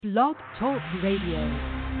Blog Talk Radio.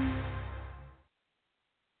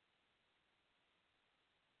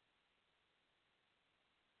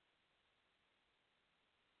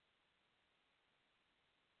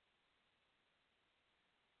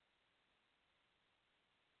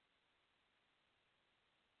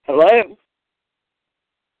 Hello?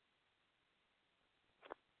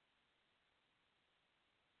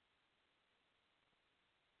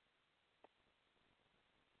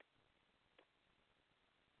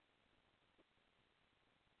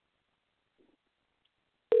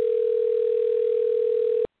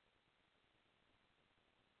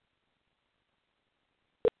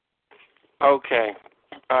 Okay.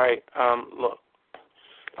 All right. Look.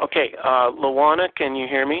 Okay. Lawanna, can you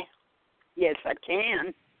hear me? Yes, I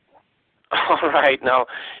can. All right. Now,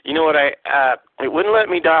 you know what? It wouldn't let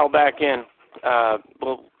me dial back in.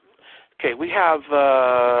 Well, okay. We have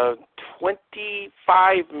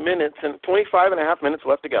 25 minutes and 25 and a half minutes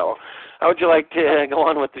left to go. How would you like to go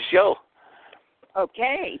on with the show?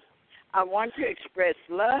 Okay. I want to express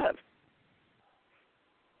love.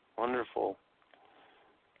 Wonderful.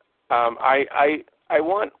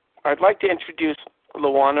 I'd like to introduce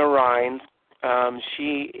Lawanna Rines.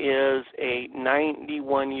 She is a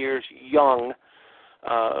 91 years young,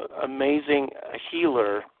 amazing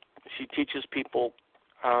healer. She teaches people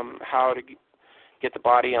how to get the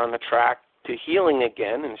body on the track to healing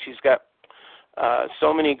again, and she's got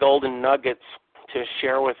so many golden nuggets to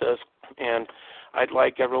share with us. And I'd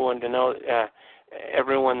like everyone to know,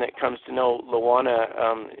 everyone that comes to know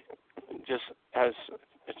Lawanna just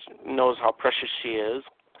knows how precious she is.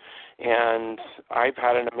 And I've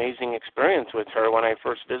had an amazing experience with her. When I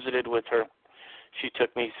first visited with her, she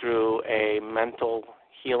took me through a mental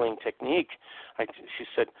healing technique. She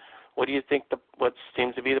said, "What do you think? What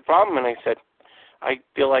seems to be the problem?" And I said, "I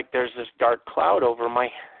feel like there's this dark cloud around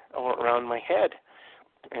my head."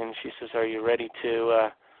 And she says, "Are you ready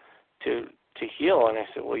to heal?" And I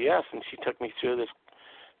said, "Well, yes." And she took me through this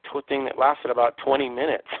thing that lasted about 20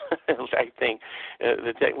 minutes, I think.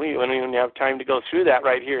 We wouldn't even have time to go through that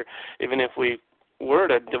right here. Even if we were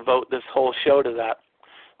to devote this whole show to that,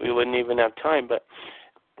 we wouldn't even have time. But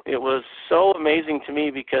it was so amazing to me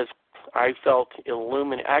because I felt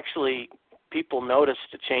illuminated. Actually, people noticed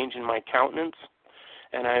a change in my countenance,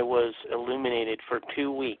 and I was illuminated for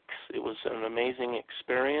 2 weeks. It was an amazing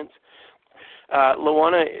experience.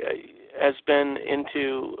 Lawanna has been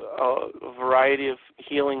into a variety of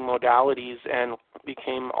healing modalities and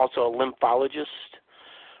became also a lymphologist.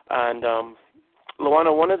 And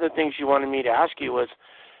Lawanna, one of the things you wanted me to ask you was,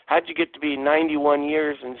 how'd you get to be 91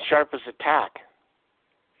 years and sharp as a tack?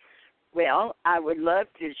 Well, I would love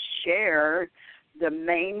to share the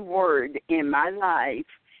main word in my life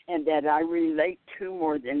and that I relate to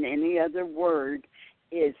more than any other word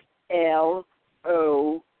is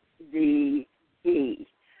LOVE.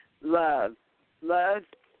 Love. Love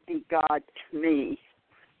and God to me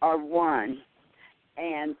are one.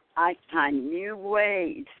 And I find new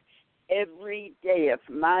ways every day of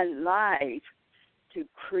my life to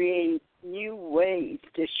create new ways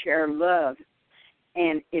to share love.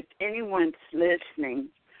 And if anyone's listening,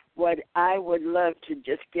 what I would love to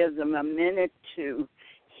just give them a minute to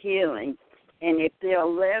healing. And if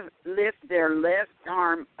they'll lift their left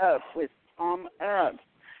arm up with palm up,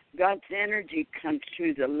 God's energy comes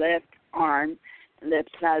through the left arm, left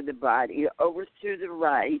side of the body, over through the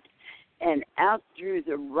right, and out through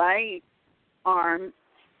the right arm,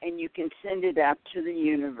 and you can send it out to the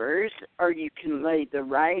universe, or you can lay the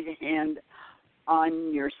right hand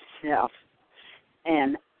on yourself.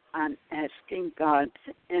 And I'm asking God's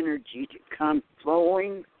energy to come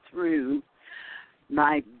flowing through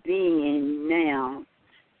my being now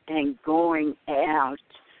and going out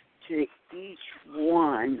to each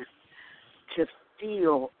one to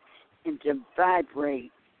feel and to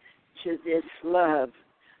vibrate to this love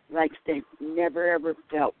like they've never ever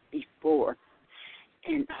felt before,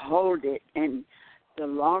 and hold it. And the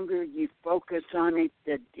longer you focus on it,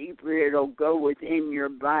 the deeper it'll go within your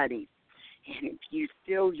body. And if you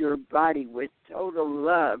fill your body with total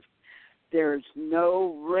love, there's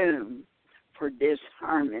no room for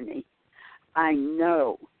disharmony. I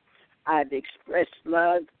know I've expressed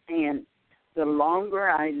love, and the longer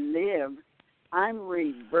I live, I'm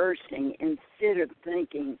reversing. Instead of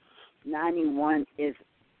thinking 91 is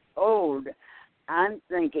old, I'm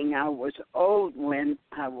thinking I was old when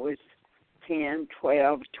I was 10,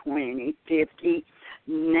 12, 20, 50.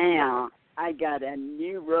 Now I got a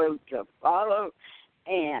new road to follow,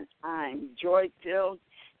 and I'm joy-filled,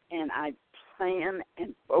 and I plan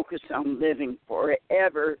and focus on living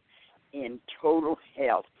forever in total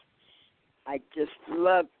health. I just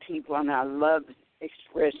love people, and I love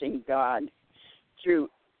expressing God through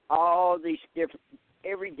all these different,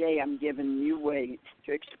 every day I'm given new ways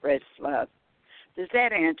to express love. Does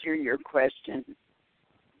that answer your question?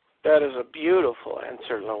 That is a beautiful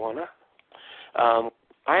answer, Lawanna.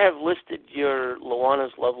 I have listed your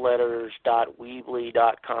Lawanna's Love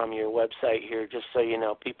Letters.weebly.com, your website here, just so you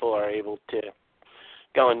know people are able to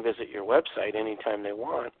go and visit your website anytime they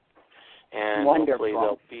want. And Wonderful.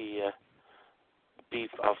 Hopefully they'll be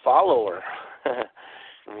a follower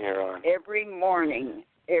from here on. Every morning,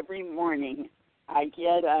 I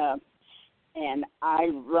get up and I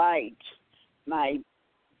write my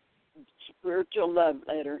spiritual love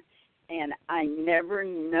letter, and I never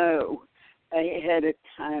know ahead of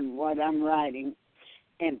time what I'm writing.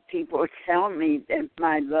 And people tell me that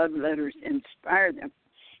my love letters inspire them.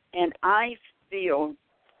 And I feel,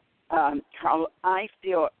 Carl, I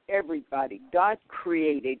feel everybody, God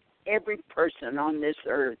created every person on this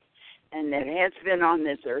earth, and that has been on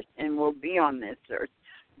this earth and will be on this earth.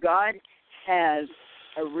 God has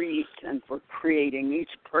a reason for creating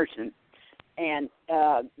each person, and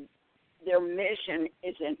their mission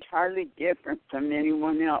is entirely different from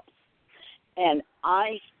anyone else. And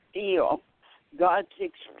I feel God's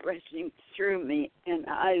expressing through me, and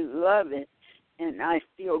I love it, and I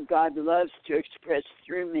feel God loves to express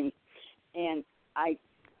through me. And I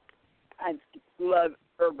love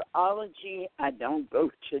herbology. I don't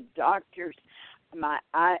go to doctors. My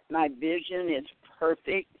vision is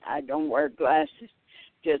perfect. I don't wear glasses,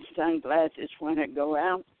 just sunglasses when I go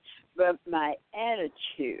out. But my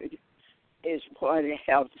attitude is what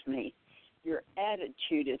helps me. Your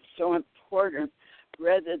attitude is so important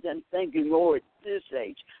rather than thinking, oh, at this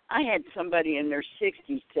age. I had somebody in their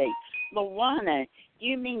 60s say, Lawanna,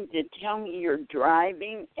 you mean to tell me you're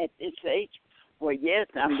driving at this age? Well, yes,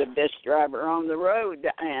 I'm the best driver on the road,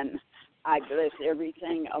 and I bless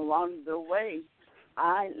everything along the way.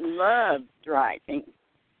 I love driving.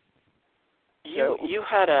 You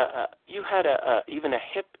had even a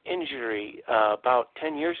hip injury about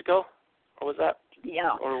 10 years ago, or was that?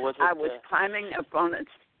 Yeah, or was it, I was climbing up on a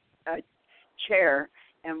chair,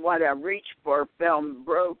 and what I reached for fell and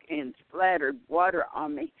broke and splattered water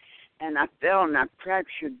on me, and I fell and I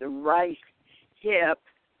fractured the right hip,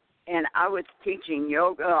 and I was teaching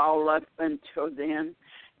yoga all up until then,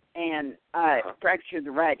 and I fractured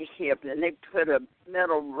the right hip, and they put a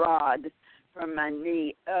metal rod from my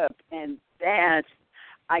knee up, and that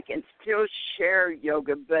I can still share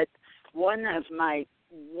yoga, but one of my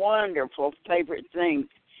wonderful favorite things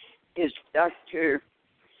is Dr.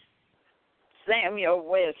 Samuel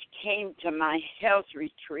West came to my health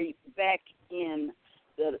retreat back in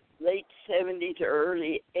the late 70s or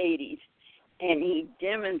early 80s, and he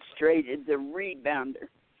demonstrated the rebounder.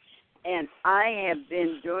 And I have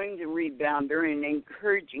been doing the rebounder and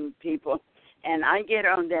encouraging people, and I get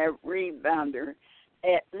on that rebounder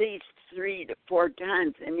at least 3 to 4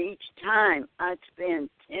 times, and each time I spend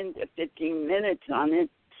 10 to 15 minutes on it,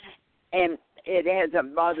 and it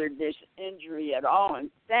hasn't bothered this injury at all. In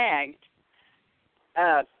fact,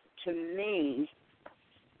 to me,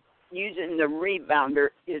 using the rebounder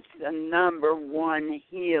is the number one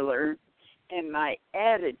healer, and my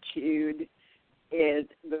attitude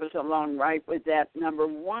goes along right with that number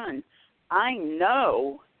one. I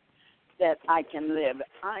know that I can live.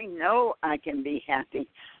 I know I can be happy.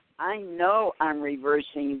 I know I'm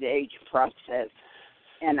reversing the age process,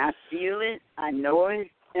 and I feel it, I know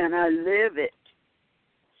it, and I live it.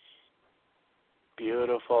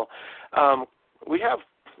 Beautiful. We have,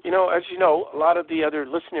 as you know, a lot of the other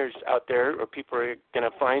listeners out there, or people are going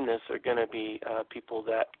to find this, are going to be people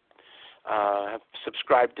that have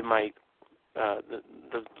subscribed to my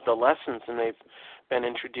the lessons, and they've been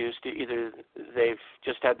introduced to either they've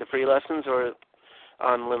just had the free lessons or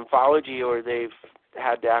on lymphology, or they've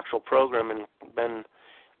had the actual program and been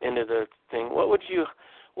into the thing.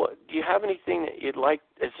 Do you have anything that you'd like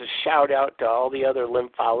as a shout out to all the other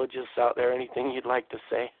lymphologists out there? Anything you'd like to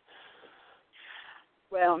say?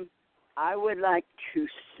 Well, I would like to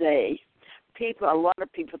say, a lot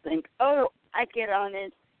of people think, oh, I get on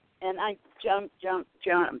it and I jump.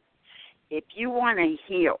 If you want to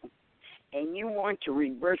heal and you want to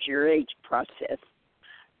reverse your age process,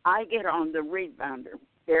 I get on the rebounder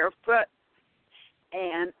barefoot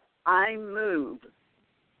and I move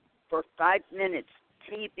for 5 minutes,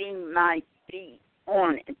 keeping my feet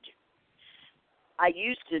on it. I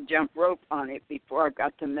used to jump rope on it before I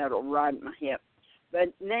got the metal rod in my hip.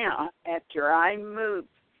 But now, after I move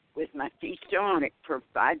with my feet still on it for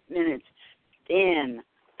 5 minutes, then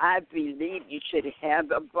I believe you should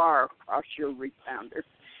have a bar across your rebounder.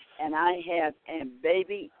 And I have, and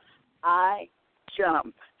baby, I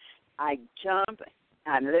jump. I jump.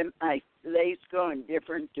 I let my legs go in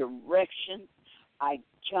different directions. I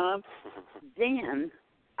jump. Then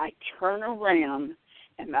I turn around,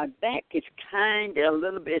 and my back is kind of a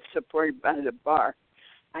little bit supported by the bar.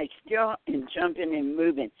 I still am jumping and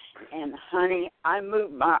moving. And, honey, I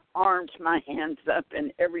move my arms, my hands up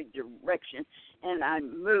in every direction. And I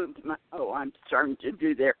moved my, I'm starting to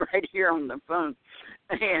do that right here on the phone.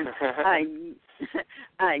 And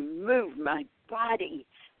I move my body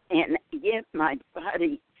and get my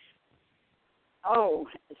body,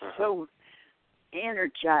 so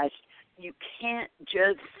energized. You can't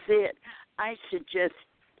just sit. I suggest,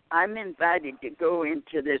 I'm invited to go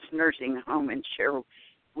into this nursing home and share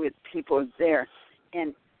with people there,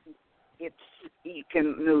 and you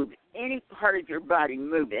can move any part of your body,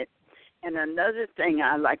 move it. And another thing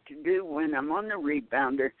I like to do when I'm on the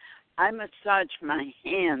rebounder, I massage my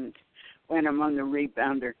hands when I'm on the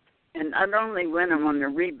rebounder. And not only when I'm on the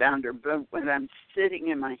rebounder, but when I'm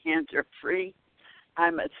sitting and my hands are free,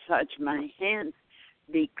 I massage my hands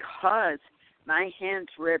because my hands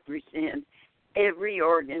represent every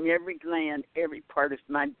organ, every gland, every part of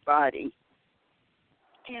my body.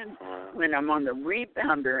 And when I'm on the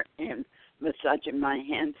rebounder and massaging my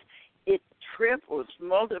hands, it triples,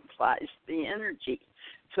 multiplies the energy.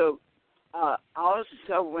 So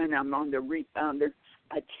also when I'm on the rebounder,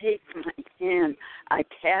 I take my hand, I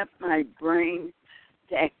tap my brain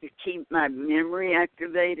to keep my memory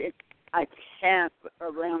activated. I tap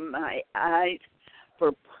around my eyes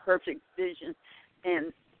for perfect vision.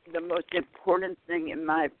 And the most important thing in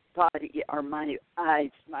my body are my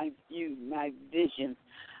eyes, my view, my vision.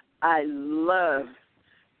 I love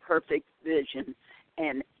perfect vision,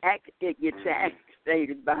 and it gets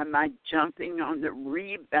activated by my jumping on the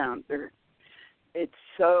rebounder. It's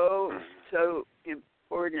so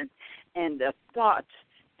important, and the thoughts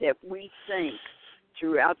that we think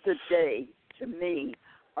throughout the day, to me,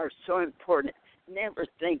 are so important. Never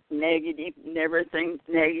think negative. Never think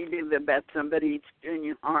negative about somebody that's doing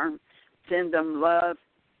you harm. Send them love.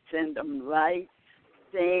 Send them light.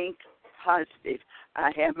 Think positive.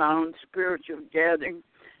 I have my own spiritual gathering,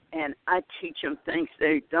 and I teach them things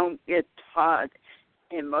they don't get taught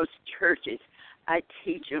in most churches. I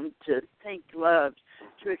teach them to think love,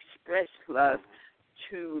 to express love,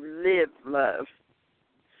 to live love.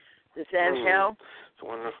 Does that help? It's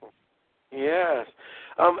wonderful. Yes.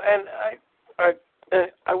 And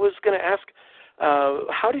I was going to ask,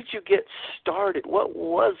 how did you get started? What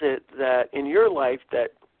was it that in your life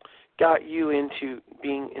that got you into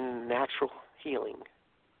being in natural healing?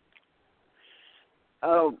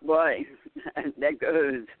 Oh, boy. That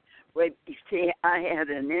goes. Wait, you see, I had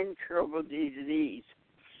an incurable disease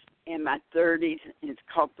in my 30s. It's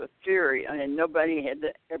called porphyria, and nobody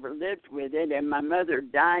had ever lived with it, and my mother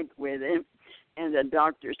died with it, and the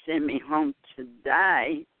doctor sent me home to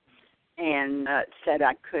die and said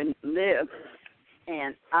I couldn't live.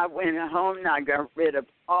 And I went home and I got rid of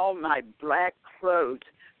all my black clothes,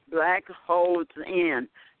 black holes in.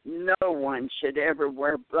 No one should ever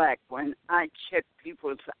wear black. When I check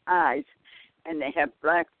people's eyes and they have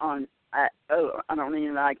black on, I don't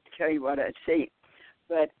even like to tell you what I see.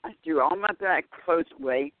 But I threw all my black clothes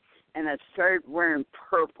away and I started wearing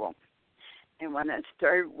purple. And when I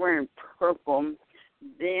started wearing purple,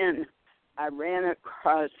 then I ran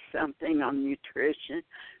across something on nutrition,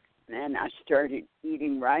 and I started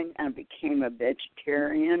eating right. I became a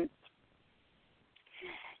vegetarian.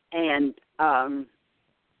 And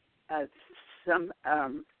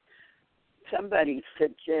somebody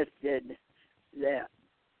suggested that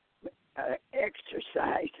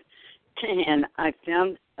exercise, and I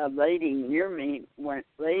found a lady near me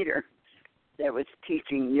later that was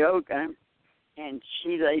teaching yoga, and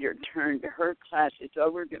she later turned her classes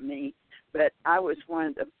over to me. But I was one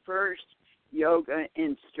of the first yoga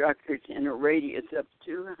instructors in a radius of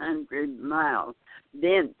 200 miles.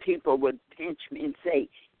 Then people would pinch me and say,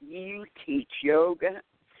 "You teach yoga?"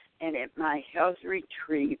 And at my health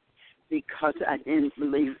retreat, because I didn't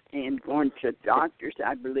believe in going to doctors,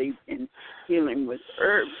 I believed in healing with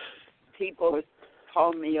herbs, people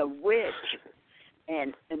called me a witch.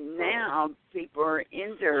 And now people are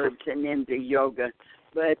into herbs and into yoga.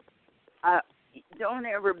 But don't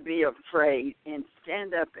ever be afraid and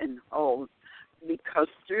stand up and hold, because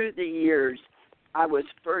through the years I was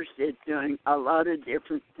first at doing a lot of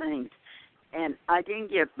different things. And I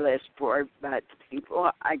didn't get blessed for it by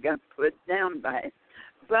people. I got put down by it.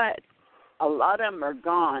 But a lot of them are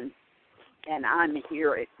gone, and I'm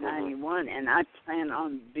here at 91, and I plan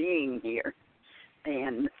on being here.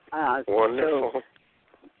 And wonderful.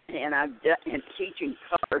 and I've done, and teaching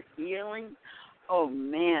color healing. Oh,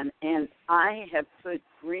 man, and I have put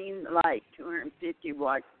green light,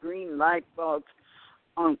 250-watt green light bulbs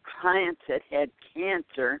on clients that had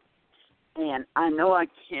cancer, and I know I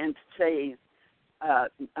can't say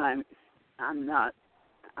I'm not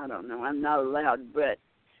allowed, but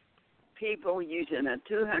people using a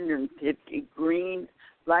 250 green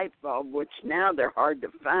light bulb, which now they're hard to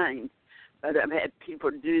find, but I've had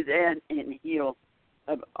people do that and heal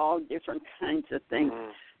of all different kinds of things.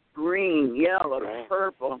 Green, yellow, right.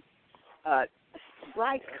 Purple,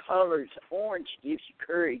 bright colors. Orange gives you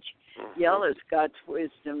courage. Yellow's God's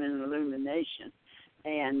wisdom and illumination.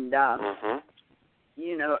 And,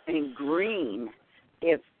 you know, and green,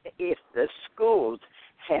 if the schools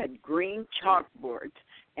had green chalkboards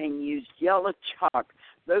and used yellow chalk,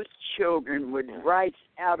 those children would rise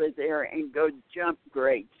out of there and go jump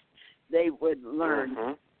grades. They would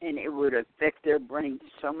learn, and it would affect their brains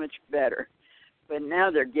so much better. But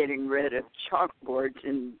now they're getting rid of chalkboards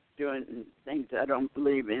and doing things I don't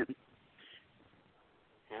believe in.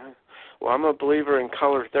 Yeah. Well, I'm a believer in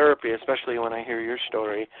color therapy, especially when I hear your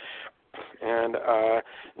story. And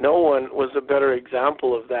no one was a better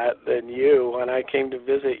example of that than you. When I came to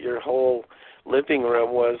visit, your whole living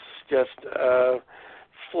room was just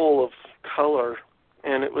full of color,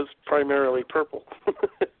 and it was primarily purple.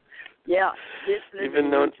 Yeah, this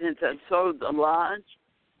living room, since I sold the lodge,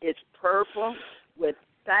 it's purple with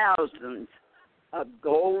thousands of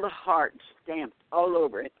gold hearts stamped all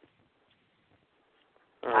over it.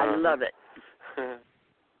 I love it.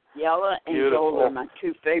 Yellow and Beautiful. gold are my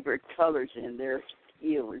two favorite colors, and they're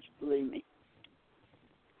healers, believe me.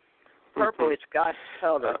 Purple is God's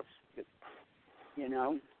color, you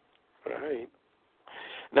know. Right.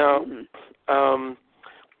 Now,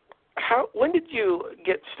 when did you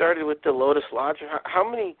get started with the Lotus Lodge? How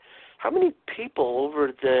many people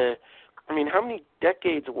over how many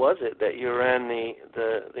decades was it that you ran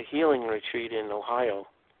the healing retreat in Ohio?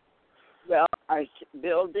 Well, I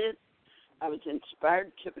built it. I was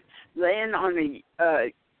inspired to land on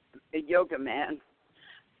a yoga mat